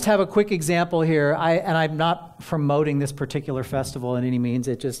 Now, I just have a quick example here, and I'm not promoting this particular festival in any means.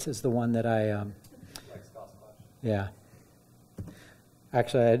 It just is the one that yeah.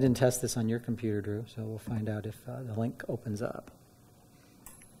 Actually, I didn't test this on your computer, Drew, so we'll find out if the link opens up.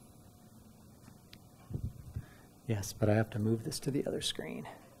 Yes, but I have to move this to the other screen.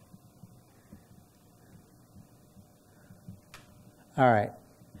 All right.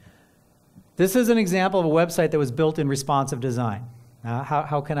 This is an example of a website that was built in responsive design. Now,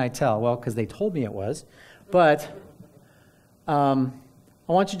 how can I tell? Well, because they told me it was. But I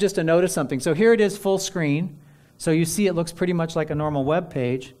want you just to notice something. So here it is full screen. So you see it looks pretty much like a normal web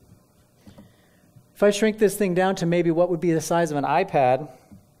page. If I shrink this thing down to maybe what would be the size of an iPad,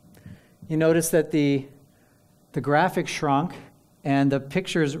 you notice that the graphics shrunk and the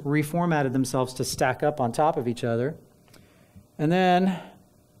pictures reformatted themselves to stack up on top of each other. And then,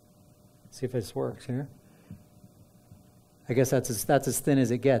 let's see if this works here. I guess that's as thin as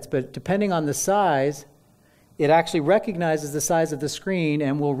it gets. But depending on the size, it actually recognizes the size of the screen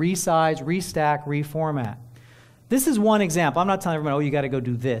and will resize, restack, reformat. This is one example. I'm not telling everyone, oh, you got to go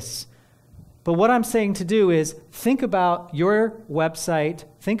do this. But what I'm saying to do is think about your website,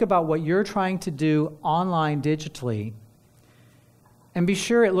 think about what you're trying to do online digitally, and be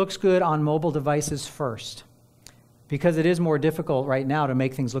sure it looks good on mobile devices first. Because it is more difficult right now to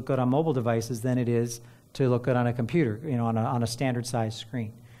make things look good on mobile devices than it is to look good on a computer, on a standard size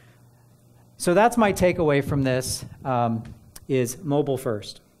screen. So that's my takeaway from this, is mobile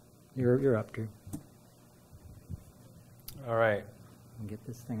first. You're up, Drew. All right. Get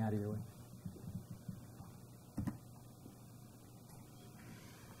this thing out of your way.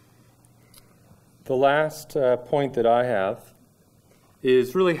 The last point that I have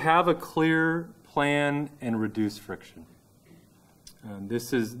is really have a clear plan and reduce friction.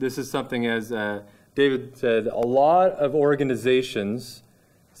 This is something, as David said, a lot of organizations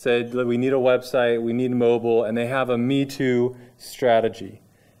said that we need a website, we need mobile, and they have a Me Too strategy.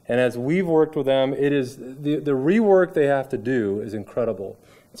 And as we've worked with them, it is the rework they have to do is incredible.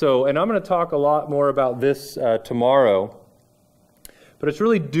 So, and I'm going to talk a lot more about this tomorrow, but it's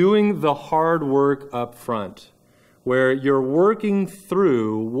really doing the hard work up front, where you're working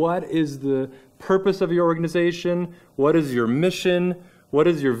through what is the purpose of your organization, what is your mission, what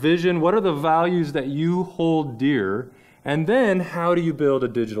is your vision, what are the values that you hold dear, and then how do you build a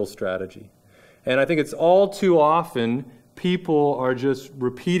digital strategy? And I think it's all too often people are just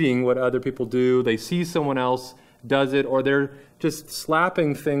repeating what other people do. They see someone else does it, or they're just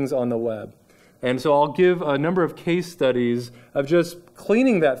slapping things on the web. And so I'll give a number of case studies of just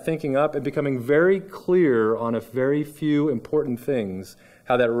cleaning that thinking up and becoming very clear on a very few important things,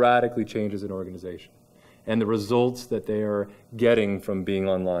 how that radically changes an organization and the results that they are getting from being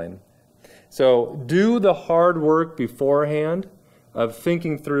online. So do the hard work beforehand of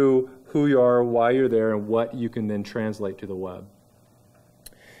thinking through who you are, why you're there, and what you can then translate to the web.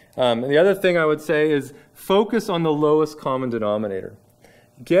 And the other thing I would say is focus on the lowest common denominator.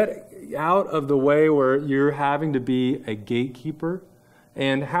 Get out of the way where you're having to be a gatekeeper.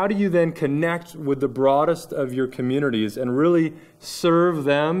 And how do you then connect with the broadest of your communities and really serve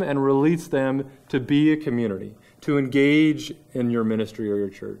them and release them to be a community, to engage in your ministry or your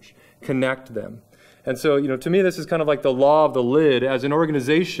church, connect them? And so, to me, this is kind of like the law of the lid. As an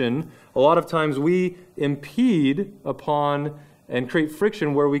organization, a lot of times we impede upon and create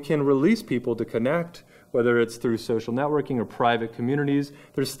friction where we can release people to connect, whether it's through social networking or private communities.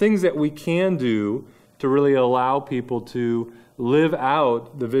 There's things that we can do to really allow people to live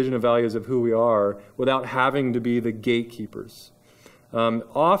out the vision and values of who we are without having to be the gatekeepers.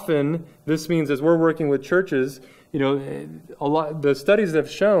 Often, this means as we're working with churches, the studies have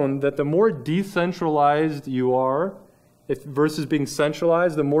shown that the more decentralized you are, versus being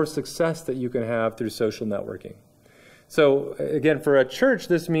centralized, the more success that you can have through social networking. So again, for a church,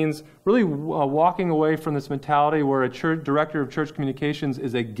 this means really walking away from this mentality where a church director of church communications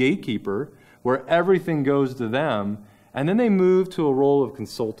is a gatekeeper, where everything goes to them, and then they move to a role of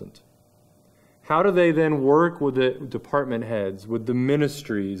consultant. How do they then work with the department heads, with the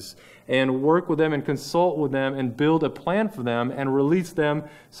ministries, and work with them and consult with them and build a plan for them and release them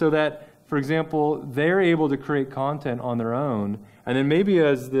so that, for example, they're able to create content on their own. And then maybe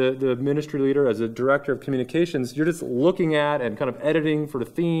as the ministry leader, as a director of communications, you're just looking at and kind of editing for the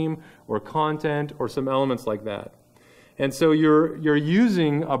theme or content or some elements like that. And so you're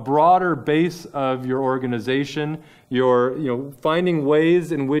using a broader base of your organization. You're finding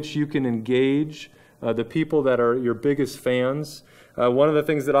ways in which you can engage the people that are your biggest fans. One of the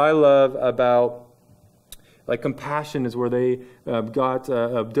things that I love about Compassion is where they got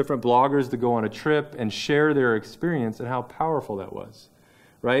different bloggers to go on a trip and share their experience and how powerful that was,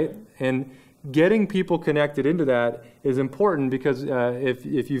 right? And getting people connected into that is important because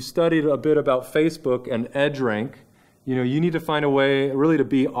if you've studied a bit about Facebook and EdgeRank, you need to find a way really to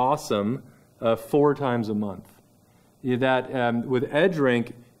be awesome 4 times a month. That with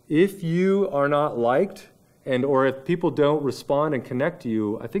EdgeRank, if you are not liked or if people don't respond and connect to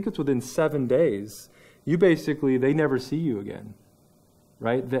you, I think it's within 7 days, they never see you again,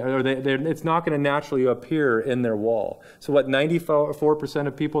 right? It's not going to naturally appear in their wall. So 94%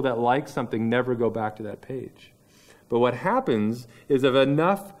 of people that like something never go back to that page. But what happens is if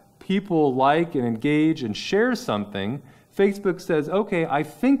enough people like and engage and share something, Facebook says, okay, I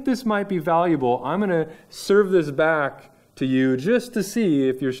think this might be valuable. I'm going to serve this back to you just to see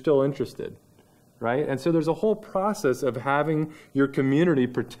if you're still interested, right? And so there's a whole process of having your community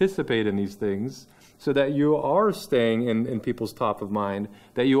participate in these things so that you are staying in people's top of mind,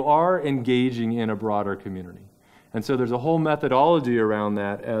 that you are engaging in a broader community. And so there's a whole methodology around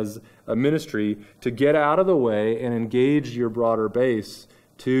that as a ministry to get out of the way and engage your broader base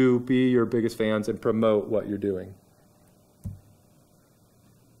to be your biggest fans and promote what you're doing.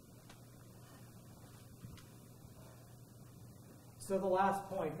 So the last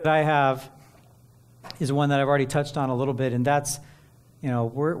point that I have is one that I've already touched on a little bit, and that's,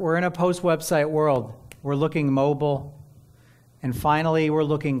 we're in a post-website world. We're looking mobile, and finally we're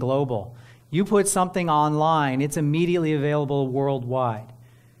looking global. You put something online, it's immediately available worldwide.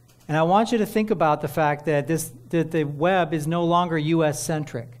 And I want you to think about the fact that the web is no longer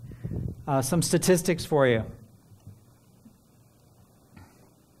U.S.-centric. Some statistics for you.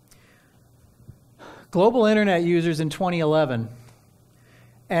 Global internet users in 2011.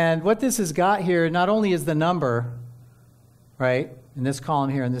 And what this has got here not only is the number, right, in this column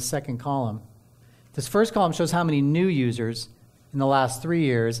here, in this second column. This first column shows how many new users in the last 3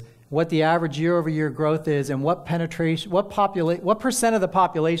 years, what the average year-over-year growth is, and what penetration, what percent of the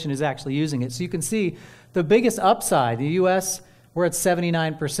population is actually using it. So you can see the biggest upside. The U.S., we're at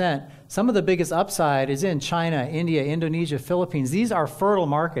 79%. Some of the biggest upside is in China, India, Indonesia, Philippines. These are fertile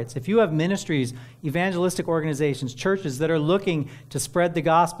markets. If you have ministries, evangelistic organizations, churches that are looking to spread the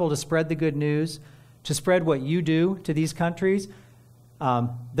gospel, to spread the good news, to spread what you do to these countries,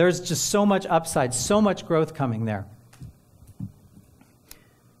 there's just so much upside, so much growth coming there.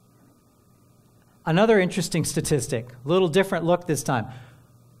 Another interesting statistic, a little different look this time.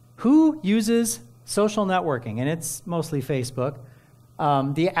 Who uses social networking? And it's mostly Facebook.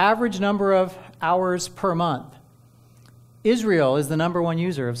 The average number of hours per month. Israel is the #1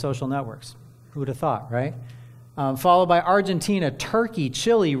 user of social networks. Who would have thought, right? Followed by Argentina, Turkey,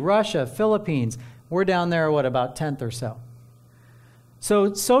 Chile, Russia, Philippines. We're down there, about 10th or so.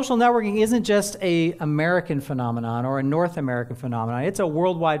 So social networking isn't just an American phenomenon or a North American phenomenon. It's a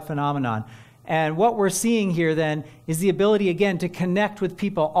worldwide phenomenon. And what we're seeing here then is the ability, again, to connect with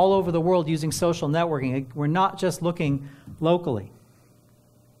people all over the world using social networking. We're not just looking locally.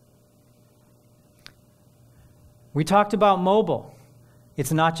 We talked about mobile.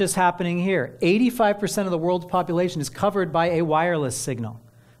 It's not just happening here. 85% of the world's population is covered by a wireless signal.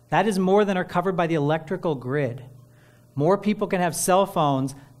 That is more than are covered by the electrical grid. More people can have cell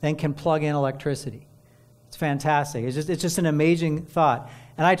phones than can plug in electricity. It's fantastic. It's just an amazing thought.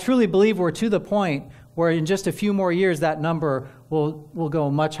 And I truly believe we're to the point where in just a few more years, that number will go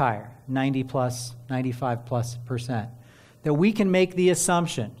much higher, 90 plus, 95 plus %. That we can make the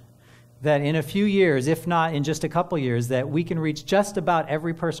assumption that in a few years, if not in just a couple years, that we can reach just about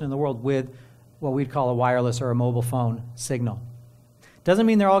every person in the world with what we'd call a wireless or a mobile phone signal. Doesn't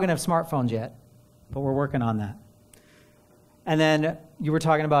mean they're all going to have smartphones yet, but we're working on that. And then you were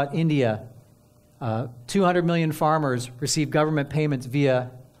talking about India. 200 million farmers receive government payments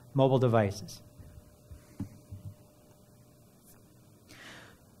via mobile devices.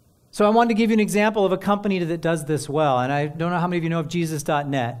 So I wanted to give you an example of a company that does this well, and I don't know how many of you know of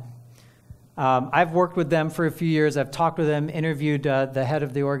Jesus.net. I've worked with them for a few years. I've talked with them, interviewed the head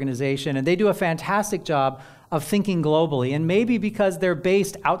of the organization, and they do a fantastic job of thinking globally. And maybe because they're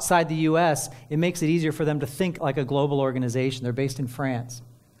based outside the U.S., it makes it easier for them to think like a global organization. They're based in France.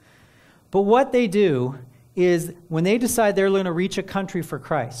 But what they do is when they decide they're going to reach a country for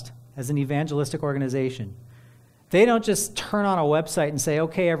Christ as an evangelistic organization, they don't just turn on a website and say,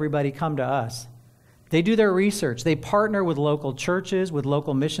 okay, everybody come to us. They do their research. They partner with local churches, with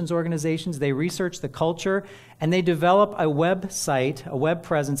local missions organizations. They research the culture, and they develop a website, a web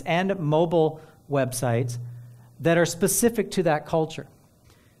presence, and mobile websites that are specific to that culture.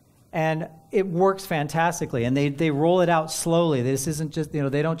 And it works fantastically, and they roll it out slowly. This isn't just,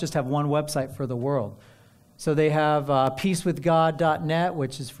 they don't just have one website for the world. So they have peacewithgod.net,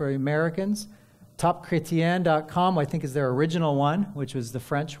 which is for Americans, topchrétien.com, I think is their original one, which was the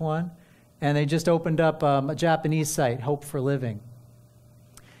French one. And they just opened up a Japanese site, Hope for Living.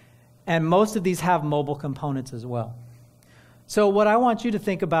 And most of these have mobile components as well. So what I want you to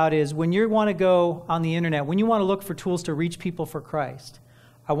think about is when you want to go on the internet, when you want to look for tools to reach people for Christ,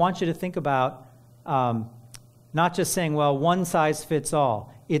 I want you to think about not just saying, well, one size fits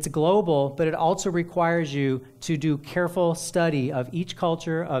all. It's global, but it also requires you to do careful study of each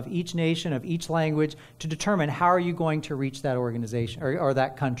culture, of each nation, of each language, to determine how are you going to reach that organization or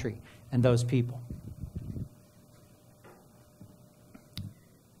that country and those people.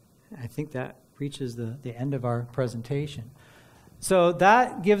 I think that reaches the end of our presentation. So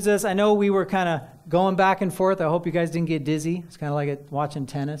that gives us, I know we were kind of going back and forth. I hope you guys didn't get dizzy. It's kind of like watching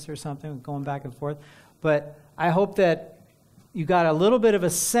tennis or something, going back and forth. But I hope that you got a little bit of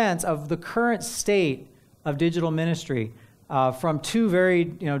a sense of the current state of digital ministry from two very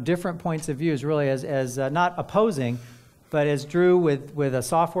different points of views, really, as not opposing, but as Drew with a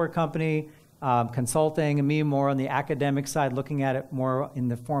software company consulting, and me more on the academic side, looking at it more in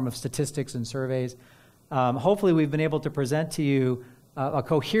the form of statistics and surveys. Hopefully we've been able to present to you a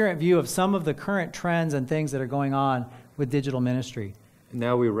coherent view of some of the current trends and things that are going on with digital ministry.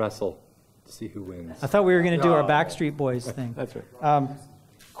 Now we wrestle to see who wins. I thought we were going to do our Backstreet Boys thing. That's right.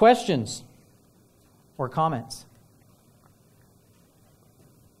 Questions or comments?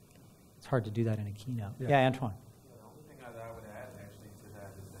 It's hard to do that in a keynote. Yeah, Antoine. The only thing that I would add actually to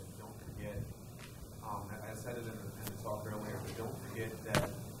that is that don't forget, I said it in the talk earlier, but don't forget that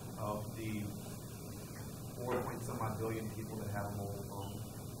of the 4-point-some-odd billion people that have a mobile phone,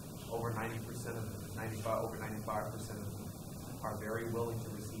 over 90% of them, over 95% of them are very willing to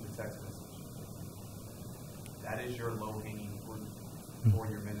receive a text message. That is your low-hanging fruit for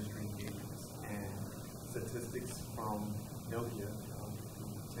your ministry engagements. And statistics from Nokia,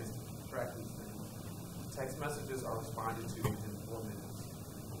 who tends to track these things, text messages are responded to within 4 minutes.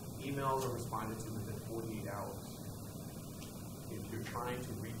 Emails are responded to within 48 hours. If you're trying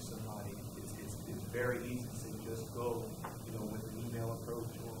to reach somebody, it's very easy to say just go, with an email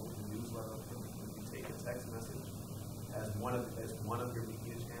approach or with a newsletter approach. If you take a text message as one of your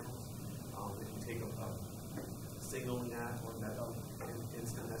media channels, if you take a signaling app or an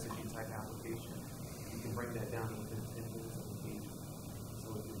instant messaging type application, you can bring that down to within 10 minutes of engagement.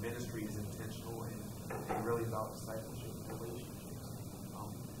 So if your ministry is intentional and really about discipleship and relationships,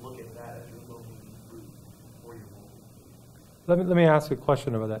 look at that as your low-hanging fruit for your role. Let me ask a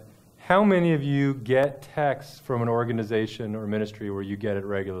question about that. How many of you get texts from an organization or ministry where you get it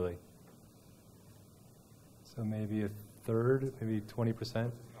regularly? So maybe a third, maybe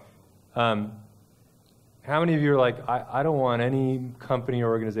 20%. How many of you are like, I don't want any company or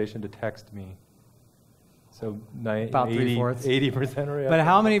organization to text me? So about 3/4. 80% or But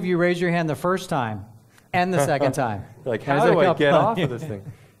how many of you raised your hand the first time and the second time? Like, how do I get off of this thing?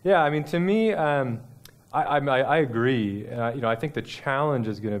 Yeah, I mean, to me, I agree. I think the challenge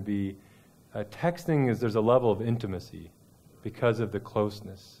is going to be Texting there's a level of intimacy because of the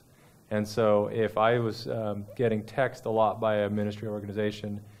closeness. And so if I was getting text a lot by a ministry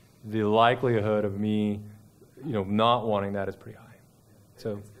organization, the likelihood of me, not wanting that is pretty high.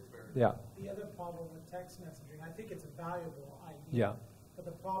 So, yeah. The other problem with text messaging, I think it's a valuable idea. Yeah. But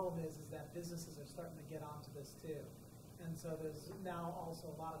the problem is that businesses are starting to get onto this too. And so there's now also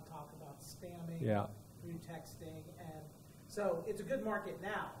a lot of talk about spamming through texting. And so it's a good market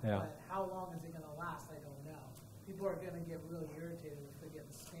now, but how long is it going to last? I don't know. People are going to get really irritated if they're getting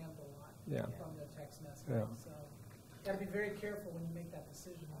spammed a lot from their text messaging. So got to be very careful when you make that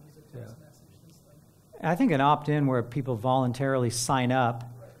decision to use a text message. I think an opt-in where people voluntarily sign up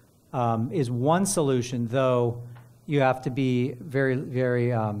is one solution, though you have to be very,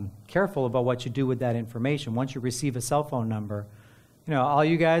 very careful about what you do with that information. Once you receive a cell phone number, all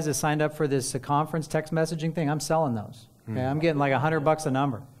you guys that signed up for this conference text messaging thing, I'm selling those. Okay? I'm getting like $100 a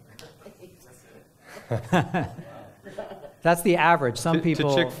number. That's the average. Some people...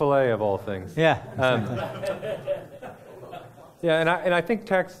 To Chick-fil-A of all things. Yeah. And I think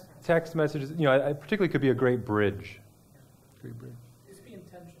text messages, particularly could be a great bridge. Just be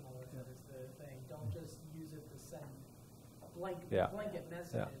intentional with it is the thing. Don't just use it to send blanket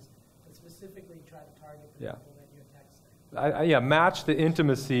messages, but specifically try to target the people that you're texting. Match the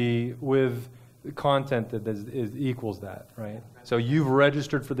intimacy with the content that equals that, right? So you've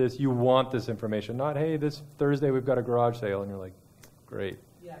registered for this, you want this information, not, hey, this Thursday we've got a garage sale, and you're like, great.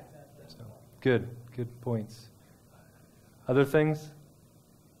 Yeah, exactly. So, good points. Other things?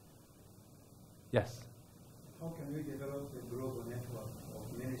 Yes. How can we develop a global network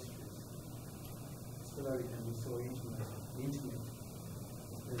of ministries so that we can be so intimate,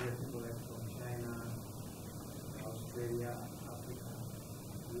 especially people like from China, Australia, Africa,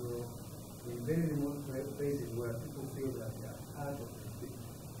 Europe, in very remote places where people feel that they are part of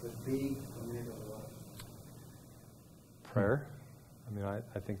the big community of the world? Prayer.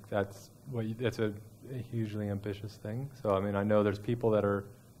 I think that's a hugely ambitious thing. So I know there's people that are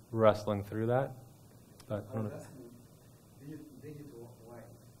wrestling through that. But I don't know. Digital why?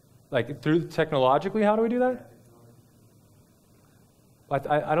 Like through technologically, how do we do that?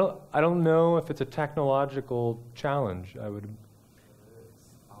 I don't know if it's a technological challenge. I would.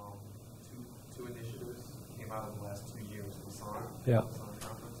 Two initiatives came out in the last 2 years. The SON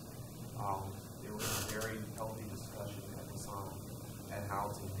conference. There was a very healthy discussion at the SON at how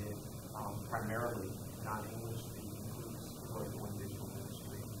to hit primarily non-English speaking groups who are doing digital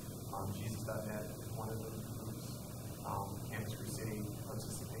ministry. Jesus.net is one of those groups. Campus Crusade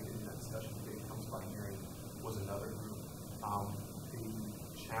participated in that discussion. Today Comes by Hearing was another group. The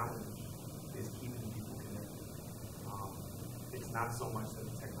challenge is keeping people connected. It's not so much that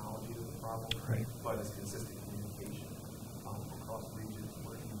the technology is the problem, but it's consistent communication across regions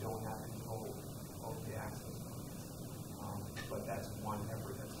where you don't have control of the access points. But that's one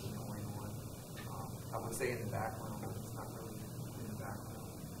effort that's been going on. I would say in the background, but it's not really in the background.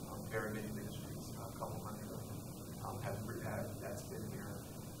 Very many ministries, a couple hundred of them, have that's been their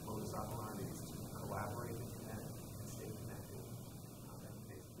modus operandi is to collaborate and connect and stay connected.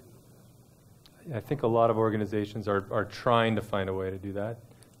 I think a lot of organizations are trying to find a way to do that.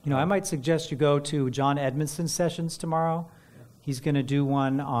 I might suggest you go to John Edmondson's sessions tomorrow. He's going to do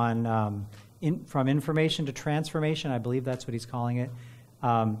one on from information to transformation. I believe that's what he's calling it.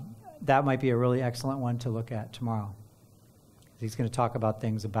 That might be a really excellent one to look at tomorrow. He's going to talk about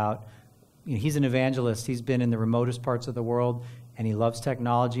things about, he's an evangelist. He's been in the remotest parts of the world, and he loves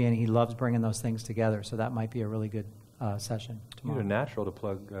technology, and he loves bringing those things together. So that might be a really good session tomorrow. You're natural to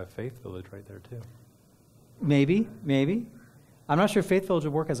plug Faith Village right there, too. Maybe. I'm not sure Faith Village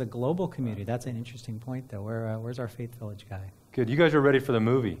would work as a global community. That's an interesting point, though. Where's our Faith Village guy? Good. You guys are ready for the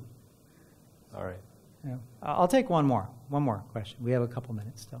movie. All right. Yeah. I'll take one more question. We have a couple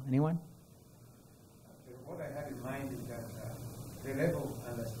minutes still. Anyone? What I have in mind is that the level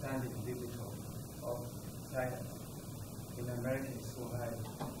of understanding biblical of science in America is so high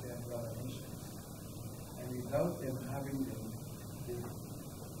compared to other nations. And without them having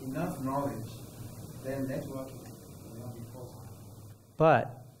enough knowledge, then networking will not be possible.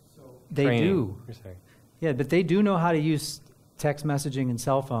 But they training, do. You're saying. Yeah, but they do know how to use text messaging and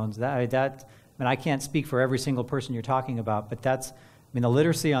cell phones. I can't speak for every single person you're talking about, but the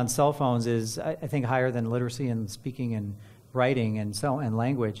literacy on cell phones is, I think, higher than literacy in speaking and writing and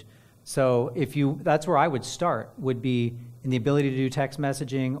language. So that's where I would start, would be in the ability to do text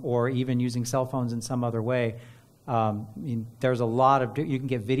messaging or even using cell phones in some other way. There's a lot of, you can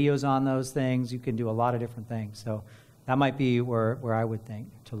get videos on those things, you can do a lot of different things. So that might be where I would think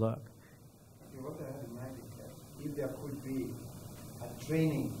to look. What I have in mind is that if there could be a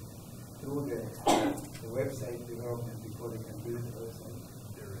training through the website development before they can build the website.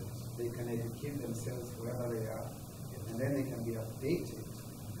 They can educate themselves wherever they are, and then they can be updated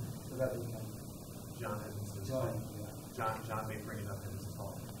so that they can join. John may bring it up in his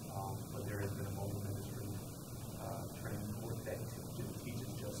talk, but there has been a mobile ministry training course that teaches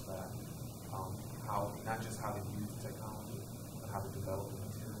just that, how not just how to use technology, but how to develop the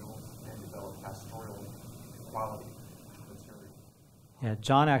materials and develop pastoral quality materials. Yeah,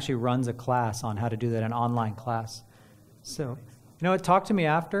 John actually runs a class on how to do that, an online class. So, you know what, talk to me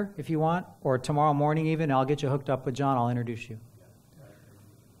after if you want, or tomorrow morning even. I'll get you hooked up with John. I'll introduce you.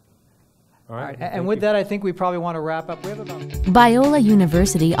 All right. And with that, I think we probably want to wrap up. We have about Biola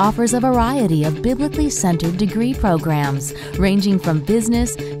University offers a variety of biblically centered degree programs, ranging from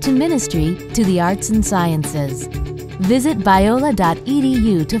business to ministry to the arts and sciences. Visit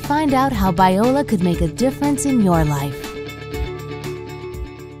biola.edu to find out how Biola could make a difference in your life.